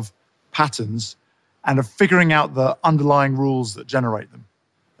love of patterns and of figuring out the underlying rules that generate them.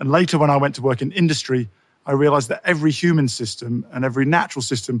 And later, when I went to work in industry, I realized that every human system and every natural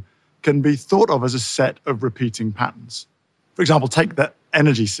system can be thought of as a set of repeating patterns. For example, take the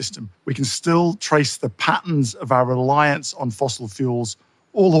energy system. We can still trace the patterns of our reliance on fossil fuels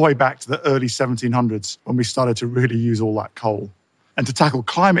all the way back to the early 1700s, when we started to really use all that coal. And to tackle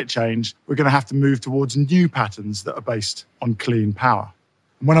climate change, we're going to have to move towards new patterns that are based on clean power.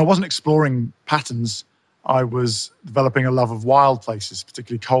 And when I wasn't exploring patterns, I was developing a love of wild places,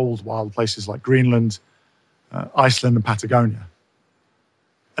 particularly cold wild places like Greenland, Iceland and Patagonia.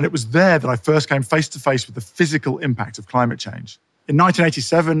 And it was there that I first came face to face with the physical impact of climate change. In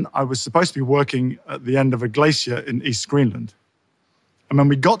 1987, I was supposed to be working at the end of a glacier in East Greenland. And when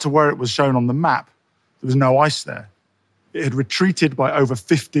we got to where it was shown on the map, there was no ice there. It had retreated by over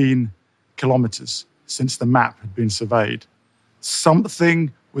 15 kilometers since the map had been surveyed.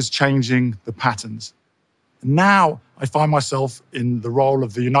 Something was changing the patterns. And now I find myself in the role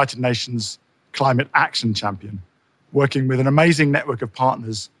of the United Nations Climate Action Champion, working with an amazing network of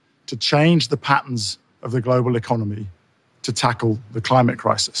partners to change the patterns of the global economy to tackle the climate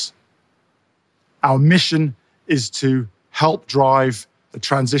crisis. Our mission is to help drive the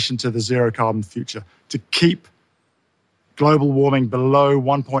transition to the zero-carbon future, to keep global warming below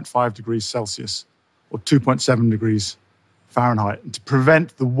 1.5 degrees Celsius or 2.7 degrees Fahrenheit, and to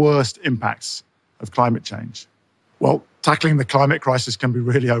prevent the worst impacts of climate change. Well, tackling the climate crisis can be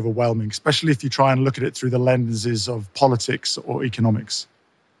really overwhelming, especially if you try and look at it through the lenses of politics or economics.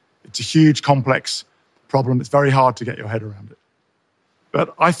 It's a huge, complex problem. It's very hard to get your head around it.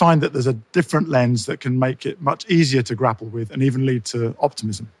 But I find that there's a different lens that can make it much easier to grapple with and even lead to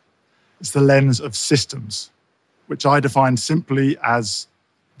optimism. It's the lens of systems, which I define simply as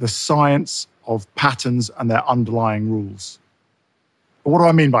the science of patterns and their underlying rules. But what do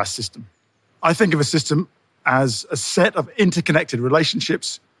I mean by a system? I think of a system as a set of interconnected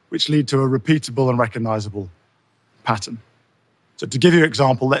relationships which lead to a repeatable and recognizable pattern. So to give you an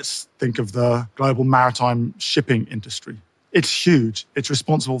example, let's think of the global maritime shipping industry. It's huge. It's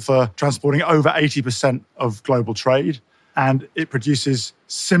responsible for transporting over 80% of global trade, and it produces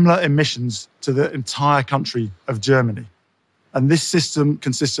similar emissions to the entire country of Germany. And this system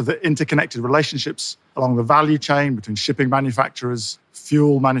consists of the interconnected relationships along the value chain between shipping manufacturers,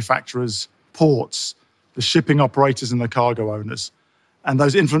 fuel manufacturers, ports, the shipping operators and the cargo owners, and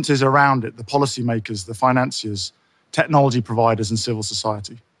those influences around it, the policymakers, the financiers, technology providers and civil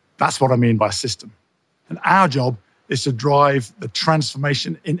society. That's what I mean by system. And our job is to drive the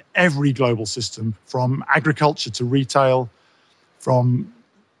transformation in every global system, from agriculture to retail, from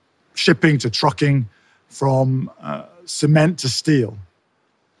shipping to trucking, from cement to steel,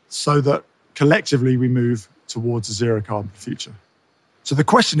 so that collectively we move towards a zero-carbon future. So the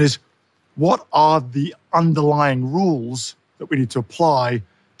question is, what are the underlying rules that we need to apply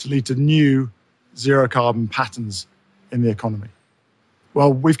to lead to new zero-carbon patterns in the economy?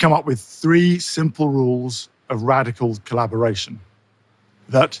 Well, we've come up with 3 simple rules of radical collaboration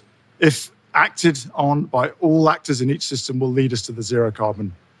that, if acted on by all actors in each system, will lead us to the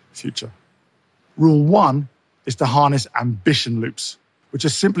zero-carbon future. Rule 1 is to harness ambition loops, which are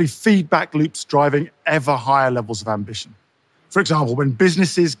simply feedback loops driving ever higher levels of ambition. For example, when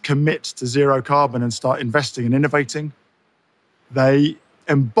businesses commit to zero carbon and start investing and innovating, they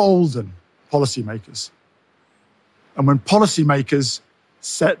embolden policymakers. And when policymakers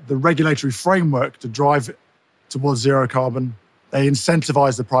set the regulatory framework to drive it towards zero carbon, they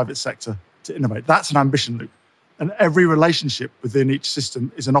incentivize the private sector to innovate. That's an ambition loop. And every relationship within each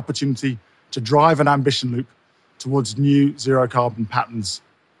system is an opportunity to drive an ambition loop towards new zero carbon patterns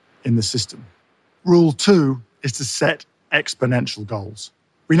in the system. Rule 2 is to set exponential goals.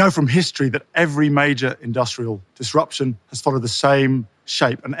 We know from history that every major industrial disruption has followed the same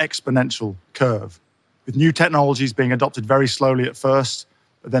shape, an exponential curve, with new technologies being adopted very slowly at first,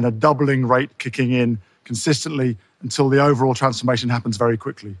 but then a doubling rate kicking in consistently until the overall transformation happens very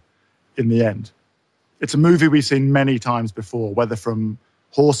quickly in the end. It's a movie we've seen many times before, whether from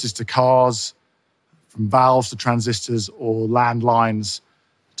horses to cars, from valves to transistors, or landlines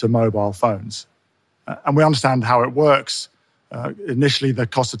to mobile phones. And we understand how it works. Initially, the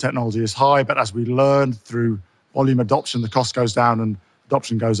cost of technology is high, but as we learn through volume adoption, the cost goes down and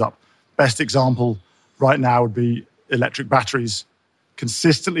adoption goes up. Best example right now would be electric batteries,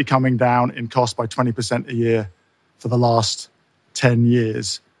 consistently coming down in cost by 20% a year for the last 10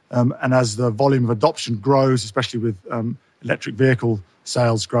 years. And as the volume of adoption grows, especially with electric vehicle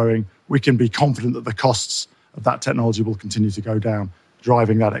sales growing, we can be confident that the costs of that technology will continue to go down,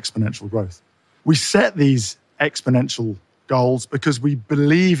 driving that exponential growth. We set these exponential goals because we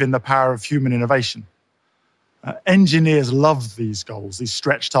believe in the power of human innovation. Engineers love these goals, these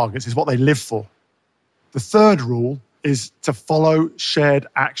stretch targets, is what they live for. The third rule is to follow shared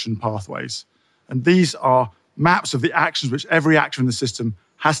action pathways. And these are maps of the actions which every actor in the system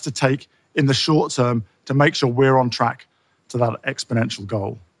has to take in the short term to make sure we're on track to that exponential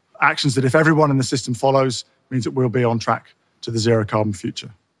goal. Actions that if everyone in the system follows means that we'll be on track to the zero carbon future.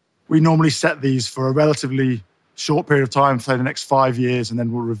 We normally set these for a relatively short period of time, say the next 5 years, and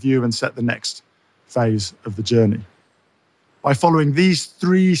then we'll review and set the next phase of the journey. By following these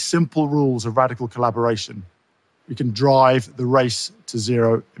 3 simple rules of radical collaboration, we can drive the race to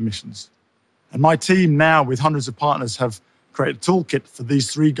zero emissions. And my team now, with hundreds of partners, have created a toolkit for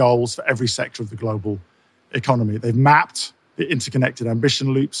these 3 goals for every sector of the global economy. They've mapped the interconnected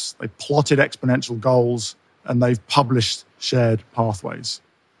ambition loops, they've plotted exponential goals, and they've published shared pathways.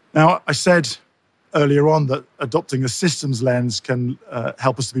 Now, I said earlier on that adopting a systems lens can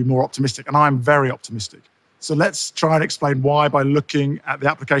help us to be more optimistic, and I'm very optimistic. So let's try and explain why by looking at the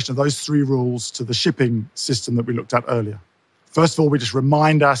application of those 3 rules to the shipping system that we looked at earlier. First of all, we just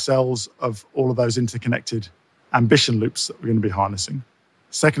remind ourselves of all of those interconnected ambition loops that we're going to be harnessing.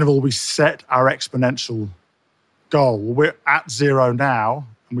 Second of all, we set our exponential goal. We're at zero now,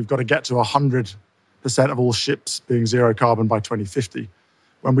 and we've got to get to 100% of all ships being zero carbon by 2050.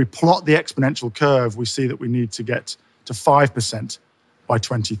 When we plot the exponential curve, we see that we need to get to 5% by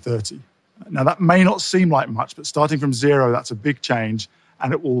 2030. Now, that may not seem like much, but starting from zero, that's a big change,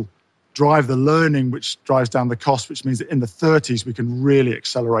 and it will drive the learning, which drives down the cost, which means that in the 30s, we can really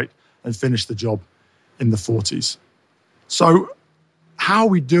accelerate and finish the job in the 40s. So how are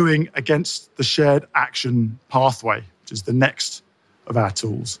we doing against the shared action pathway, which is the next of our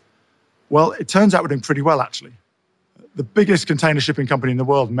tools? Well, it turns out we're doing pretty well, actually. The biggest container shipping company in the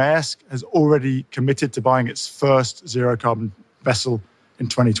world, Maersk, has already committed to buying its first zero-carbon vessel in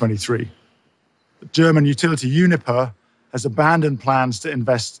 2023. The German utility Uniper has abandoned plans to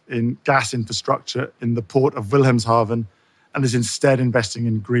invest in gas infrastructure in the port of Wilhelmshaven and is instead investing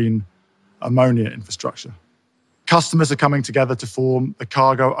in green ammonia infrastructure. Customers are coming together to form the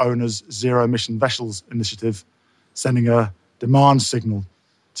Cargo Owners Zero Emission Vessels Initiative, sending a demand signal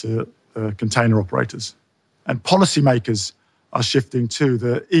to container operators. And policymakers are shifting too.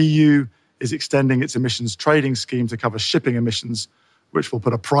 The EU is extending its emissions trading scheme to cover shipping emissions, which will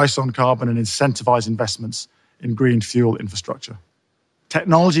put a price on carbon and incentivize investments in green fuel infrastructure.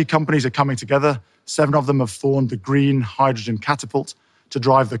 Technology companies are coming together. 7 of them have formed the Green Hydrogen Catapult to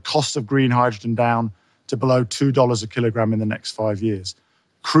drive the cost of green hydrogen down to below $2 a kilogram in the next 5 years.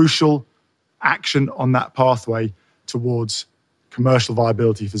 Crucial action on that pathway towards commercial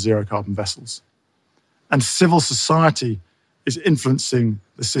viability for zero carbon vessels. And civil society is influencing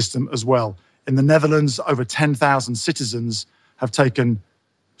the system as well. In the Netherlands, over 10,000 citizens have taken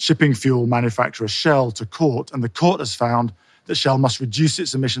shipping fuel manufacturer Shell to court, and the court has found that Shell must reduce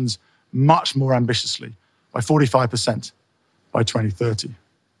its emissions much more ambitiously, by 45% by 2030.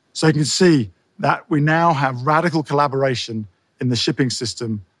 So you can see that we now have radical collaboration in the shipping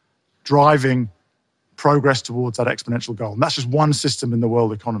system driving progress towards that exponential goal. And that's just one system in the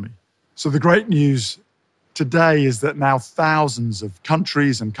world economy. So the great news today is that now thousands of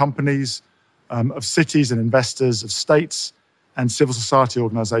countries and companies, of cities and investors, of states and civil society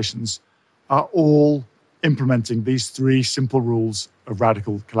organisations are all implementing these 3 simple rules of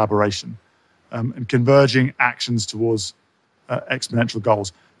radical collaboration and converging actions towards exponential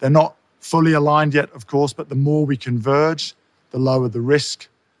goals. They're not fully aligned yet, of course, but the more we converge, the lower the risk,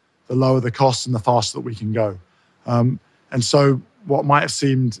 the lower the cost, and the faster that we can go. And so what might have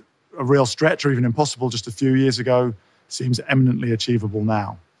seemed a real stretch or even impossible just a few years ago seems eminently achievable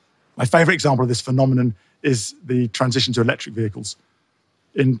now. My favourite example of this phenomenon is the transition to electric vehicles.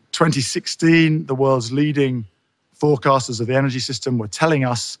 In 2016, the world's leading forecasters of the energy system were telling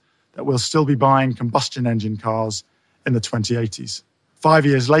us that we'll still be buying combustion engine cars in the 2080s. 5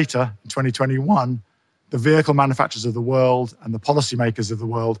 years later, in 2021, the vehicle manufacturers of the world and the policymakers of the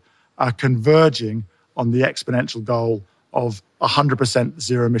world are converging on the exponential goal of 100%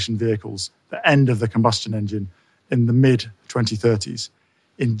 zero-emission vehicles, the end of the combustion engine in the mid-2030s.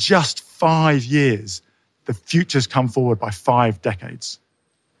 In just 5 years, the future's come forward by 5 decades.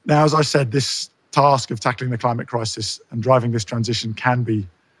 Now, as I said, this task of tackling the climate crisis and driving this transition can be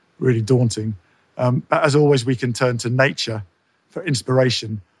really daunting. But as always, we can turn to nature for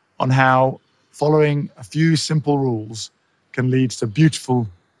inspiration on how following a few simple rules can lead to beautiful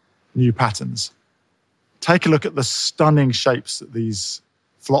new patterns. Take a look at the stunning shapes that these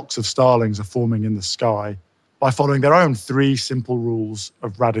flocks of starlings are forming in the sky by following their own 3 simple rules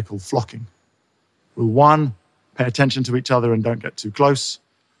of radical flocking. Rule 1, pay attention to each other and don't get too close.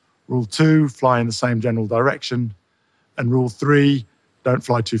 Rule 2, fly in the same general direction. And Rule 3, don't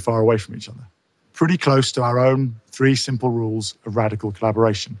fly too far away from each other. Pretty close to our own 3 simple rules of radical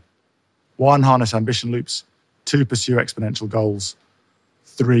collaboration. 1, harness ambition loops. 2, pursue exponential goals.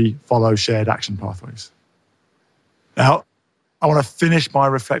 3, follow shared action pathways. Now, I want to finish by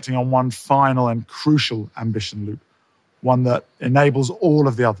reflecting on one final and crucial ambition loop, one that enables all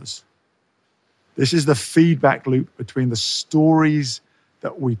of the others. This is the feedback loop between the stories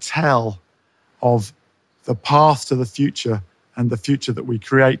that we tell of the path to the future and the future that we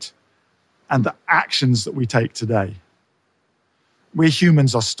create and the actions that we take today. We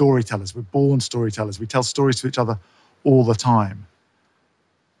humans are storytellers. We're born storytellers. We tell stories to each other all the time.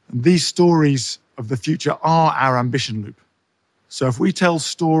 And these stories of the future are our ambition loop. So if we tell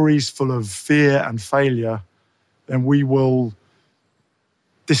stories full of fear and failure, then we will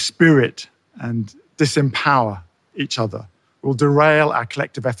dispirit and disempower each other. We'll derail our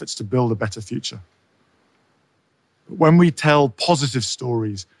collective efforts to build a better future. But when we tell positive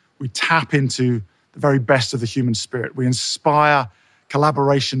stories, we tap into the very best of the human spirit. We inspire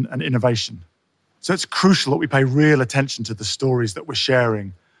collaboration and innovation. So it's crucial that we pay real attention to the stories that we're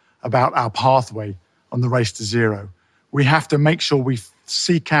sharing about our pathway on the race to zero. We have to make sure we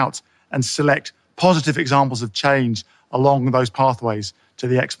seek out and select positive examples of change along those pathways to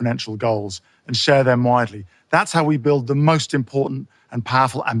the exponential goals and share them widely. That's how we build the most important and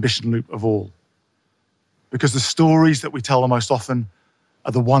powerful ambition loop of all. Because the stories that we tell the most often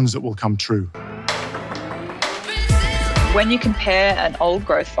are the ones that will come true. When you compare an old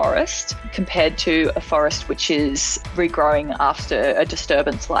growth forest compared to a forest which is regrowing after a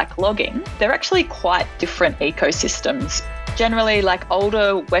disturbance like logging, they're actually quite different ecosystems. Generally, like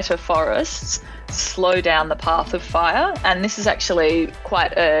older, wetter forests slow down the path of fire, and this is actually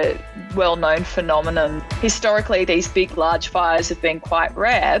quite a well-known phenomenon. Historically, these big, large fires have been quite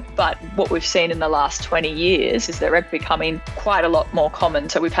rare, but what we've seen in the last 20 years is they're becoming quite a lot more common.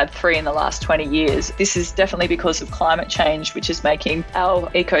 So we've had 3 in the last 20 years. This is definitely because of climate change, which is making our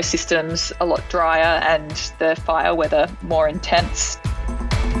ecosystems a lot drier and the fire weather more intense.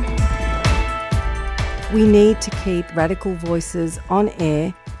 We need to keep Radical Voices on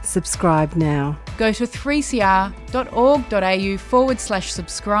air. Subscribe now. Go to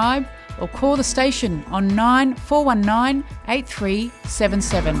 3cr.org.au/subscribe or call the station on 9419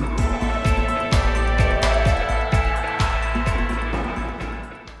 8377.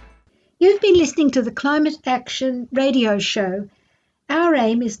 You've been listening to the Climate Action Radio Show. Our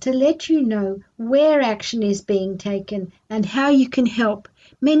aim is to let you know where action is being taken and how you can help.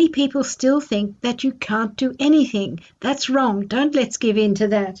 Many people still think that you can't do anything. That's wrong. Don't let's give in to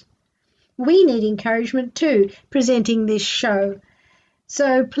that. We need encouragement too, presenting this show.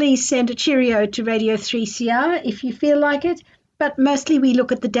 So please send a cheerio to Radio 3CR if you feel like it. But mostly we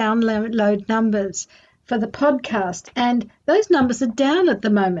look at the download numbers for the podcast, and those numbers are down at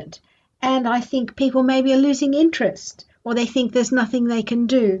the moment. And I think people maybe are losing interest, or they think there's nothing they can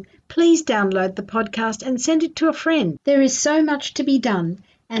do. Please download the podcast and send it to a friend. There is so much to be done,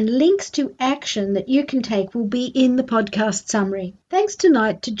 and links to action that you can take will be in the podcast summary. Thanks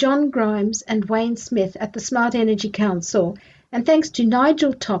tonight to John Grimes and Wayne Smith at the Smart Energy Council, and thanks to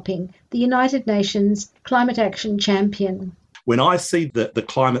Nigel Topping, the United Nations Climate Action Champion. When I see the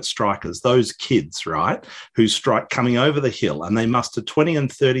climate strikers, those kids, right, who strike coming over the hill, and they muster 20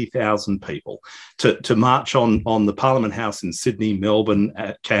 and 30,000 people to march on the Parliament House in Sydney, Melbourne,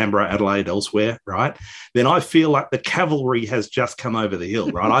 Canberra, Adelaide, elsewhere, right, then I feel like the cavalry has just come over the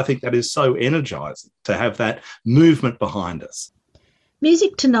hill, right? I think that is so energising to have that movement behind us.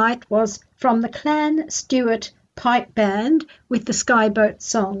 Music tonight was from the Clan Stewart Pipe Band with the Skyboat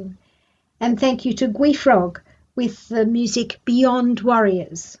song. And thank you to Guifrog with the music Beyond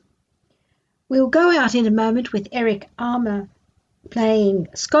Warriors. We'll go out in a moment with Eric Armour playing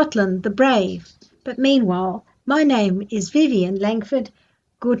Scotland the Brave. But meanwhile, my name is Vivian Langford.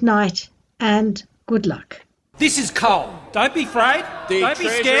 Good night and good luck. This is coal. Don't be afraid. Don't be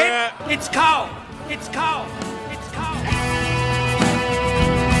scared. It's coal. It's coal. It's coal.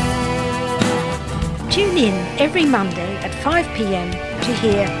 Tune in every Monday at 5 p.m. to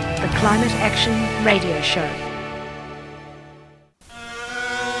hear the Climate Action Radio Show.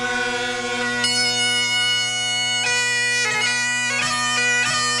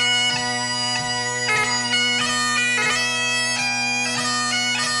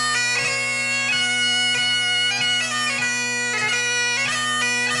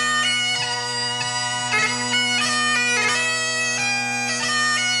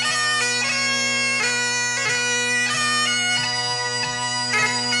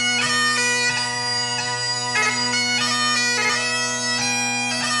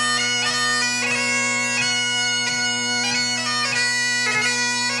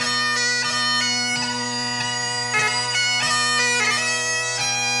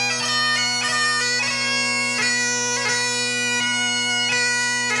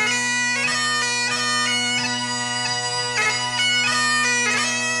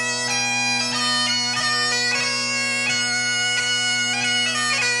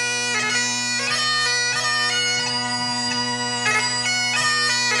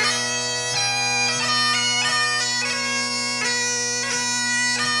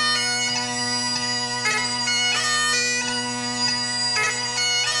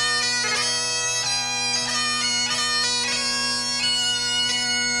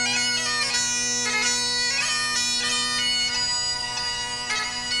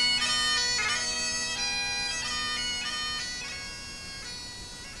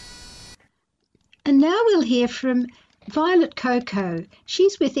 And now we'll hear from Violet Coco.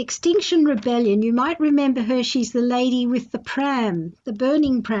 She's with Extinction Rebellion. You might remember her. She's the lady with the pram, the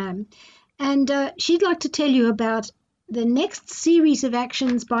burning pram. And she'd like to tell you about the next series of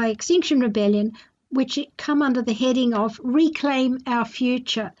actions by Extinction Rebellion, which come under the heading of Reclaim Our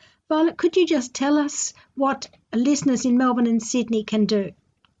Future. Violet, could you just tell us what listeners in Melbourne and Sydney can do?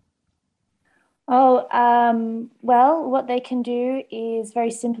 Well, what they can do is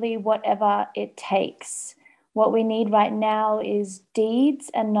very simply whatever it takes. What we need right now is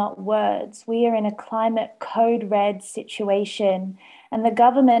deeds and not words. We are in a climate code red situation, and the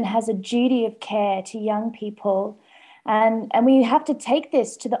government has a duty of care to young people. And we have to take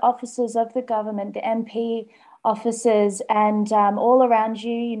this to the officers of the government, the MP officers, and all around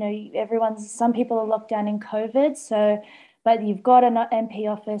you. You know, some people are locked down in COVID, but you've got an MP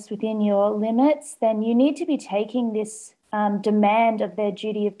office within your limits, then you need to be taking this demand of their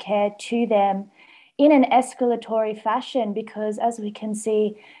duty of care to them in an escalatory fashion, because as we can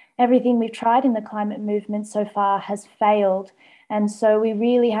see, everything we've tried in the climate movement so far has failed. And so we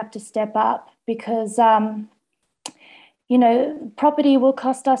really have to step up because, property will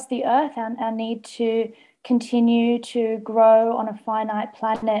cost us the earth and our need to continue to grow on a finite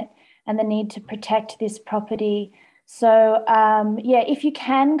planet and the need to protect this property. So, if you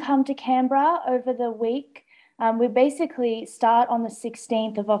can come to Canberra over the week, we basically start on the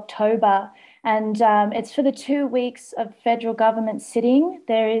 16th of October, and it's for the 2 weeks of federal government sitting.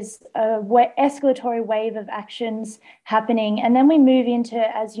 There is a escalatory wave of actions happening, and then we move into,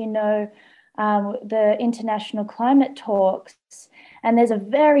 as you know, the international climate talks. And there's a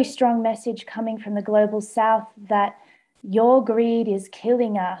very strong message coming from the Global South that your greed is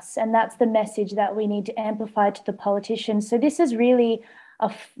killing us. And that's the message that we need to amplify to the politicians. So this is really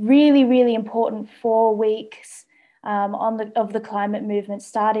a really, really important 4 weeks of the climate movement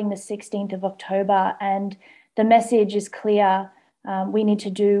starting the 16th of October. And the message is clear. We need to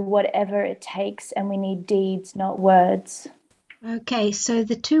do whatever it takes, and we need deeds, not words. Okay, so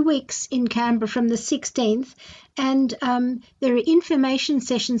the 2 weeks in Canberra from the 16th, and there are information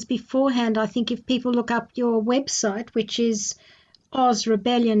sessions beforehand. I think if people look up your website, which is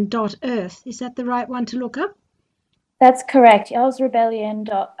ozrebellion.earth, is that the right one to look up? That's correct,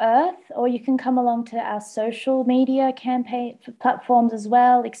 ozrebellion.earth, or you can come along to our social media campaign platforms as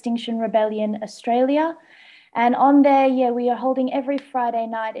well, Extinction Rebellion Australia. And on there, we are holding every Friday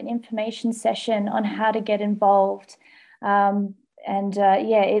night an information session on how to get involved. From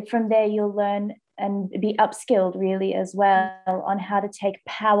there you'll learn and be upskilled really as well on how to take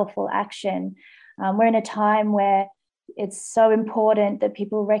powerful action. We're in a time where it's so important that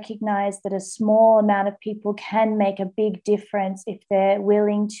people recognize that a small amount of people can make a big difference if they're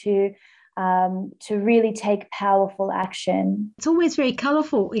willing to really take powerful action. It's always very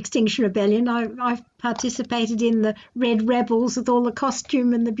colourful, Extinction Rebellion. I've participated in the Red Rebels with all the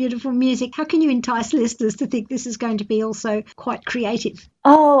costume and the beautiful music. How can you entice listeners to think this is going to be also quite creative?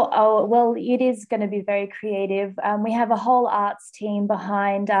 Oh, well, it is going to be very creative. We have a whole arts team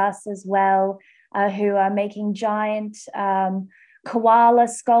behind us as well, who are making giant koala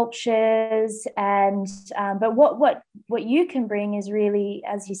sculptures, and but what you can bring is really,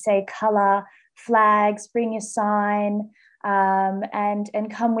 as you say, color, flags, bring your sign,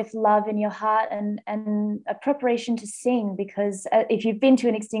 and come with love in your heart and a preparation to sing, because if you've been to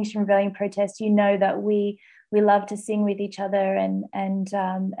an Extinction Rebellion protest, you know that we love to sing with each other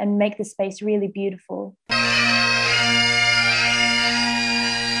and make the space really beautiful.